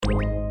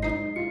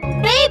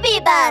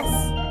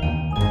bus.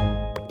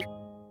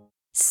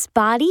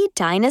 Spotty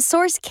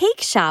Dinosaur's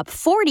Cake Shop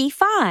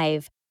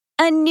 45.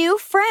 A new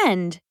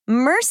friend,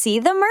 Mercy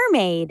the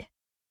Mermaid.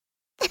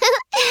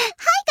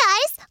 Hi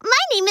guys, my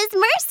name is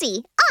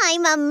Mercy.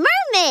 I'm a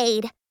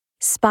mermaid.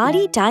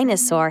 Spotty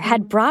Dinosaur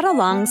had brought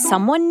along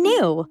someone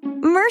new,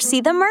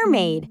 Mercy the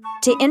Mermaid,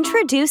 to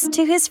introduce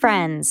to his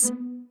friends.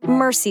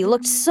 Mercy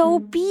looked so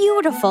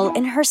beautiful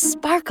in her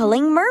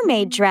sparkling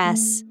mermaid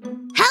dress.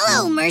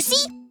 Hello,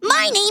 Mercy.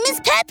 My name is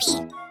Peppy.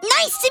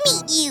 Nice to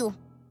meet you.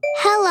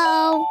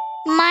 Hello,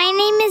 my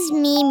name is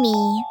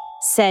Mimi,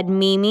 said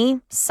Mimi,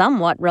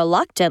 somewhat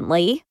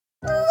reluctantly.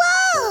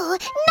 Whoa,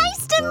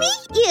 nice to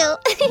meet you.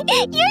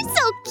 You're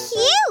so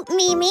cute,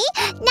 Mimi.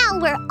 Now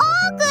we're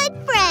all good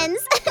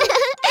friends.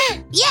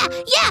 Yeah,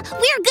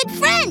 we're good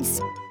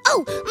friends.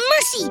 Oh,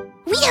 Mercy,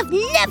 we have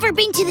never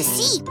been to the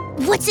sea.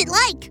 What's it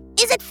like?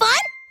 Is it fun?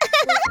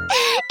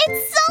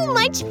 It's so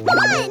much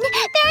fun!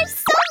 There are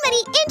so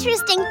many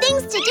interesting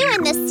things to do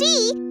in the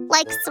sea,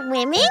 like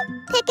swimming,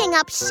 picking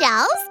up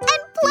shells,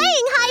 and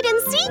playing hide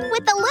and seek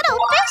with the little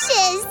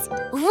fishes.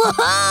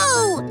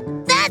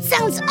 Whoa! That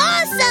sounds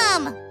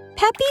awesome!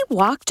 Peppy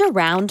walked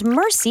around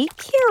Mercy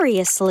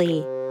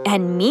curiously,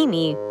 and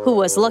Mimi, who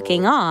was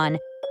looking on,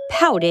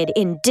 pouted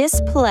in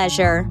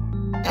displeasure.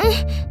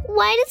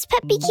 Why does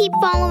Peppy keep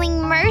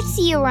following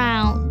Mercy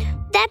around?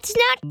 That's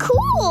not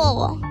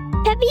cool.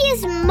 Peppy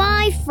is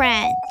my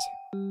friend.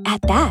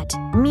 At that,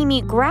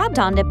 Mimi grabbed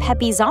onto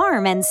Peppy's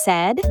arm and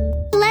said,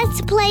 Let's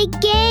play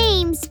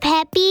games,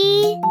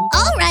 Peppy.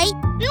 All right,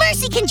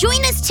 Mercy can join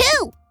us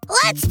too.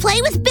 Let's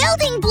play with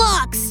building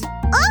blocks.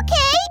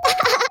 Okay.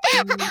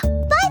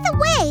 By the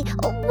way,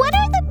 what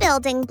are the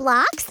building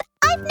blocks?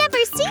 I've never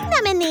seen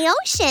them in the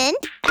ocean.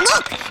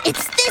 Look,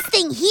 it's this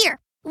thing here.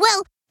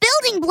 Well,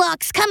 building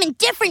blocks come in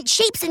different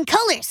shapes and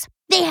colors.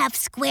 They have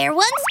square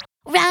ones,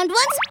 round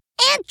ones,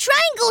 and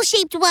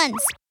triangle-shaped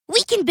ones.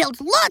 We can build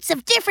lots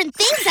of different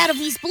things out of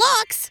these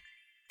blocks.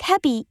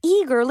 Peppy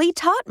eagerly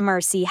taught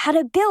Mercy how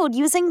to build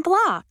using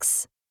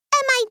blocks.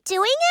 Am I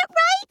doing it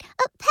right?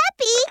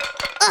 Peppy?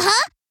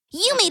 Uh-huh.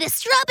 You made a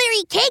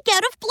strawberry cake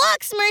out of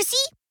blocks, Mercy.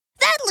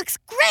 That looks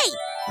great.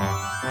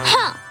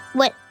 Huh.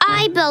 What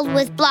I build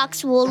with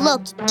blocks will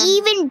look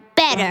even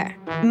better.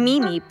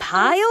 Mimi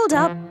piled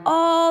up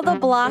all the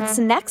blocks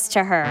next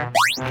to her.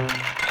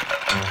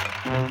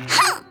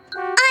 Huh.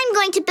 I'm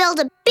going to build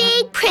a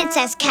big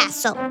princess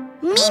castle.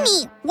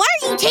 Mimi, why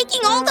are you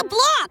taking all the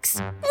blocks?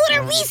 What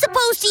are we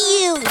supposed to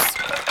use?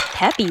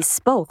 Peppy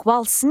spoke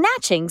while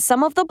snatching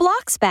some of the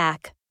blocks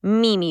back.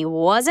 Mimi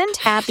wasn't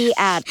happy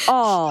at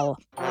all.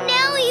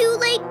 Now you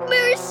like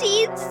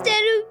Mercy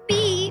instead of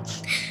me.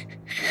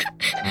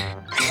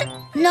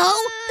 No,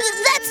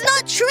 that's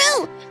not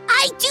true.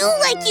 I do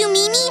like you,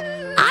 Mimi.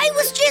 I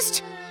was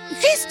just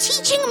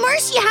teaching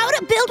Mercy how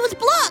to build with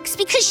blocks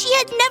because she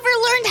had never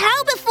learned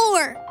how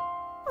before.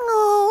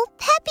 Oh,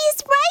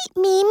 Peppy's right,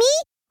 Mimi.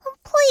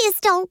 Please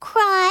don't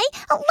cry.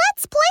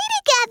 Let's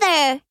play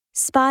together.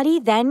 Spotty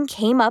then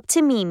came up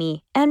to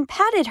Mimi and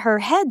patted her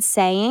head,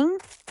 saying,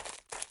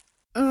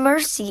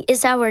 Mercy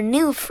is our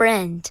new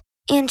friend,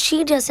 and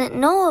she doesn't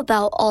know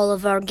about all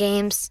of our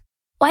games.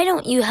 Why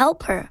don't you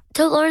help her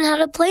to learn how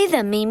to play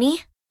them,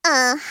 Mimi?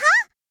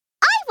 Uh-huh.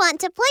 I want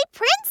to play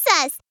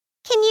princess.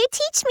 Can you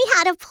teach me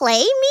how to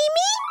play,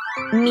 Mimi?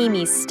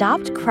 Mimi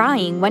stopped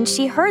crying when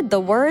she heard the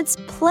words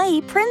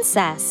play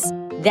princess.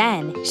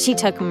 Then she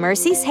took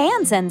Mercy's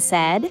hands and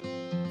said,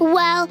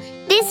 Well,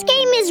 this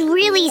game is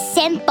really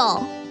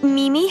simple.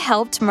 Mimi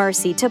helped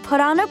Mercy to put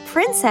on a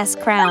princess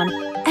crown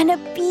and a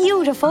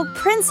beautiful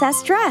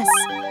princess dress.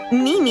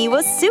 Mimi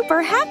was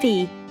super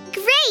happy.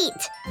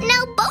 Great!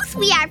 Now both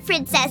we are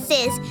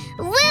princesses.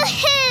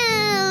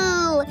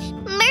 Woohoo!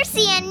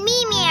 Mercy and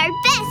Mimi are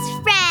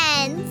best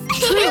friends.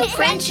 True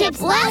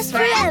friendships last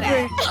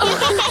forever.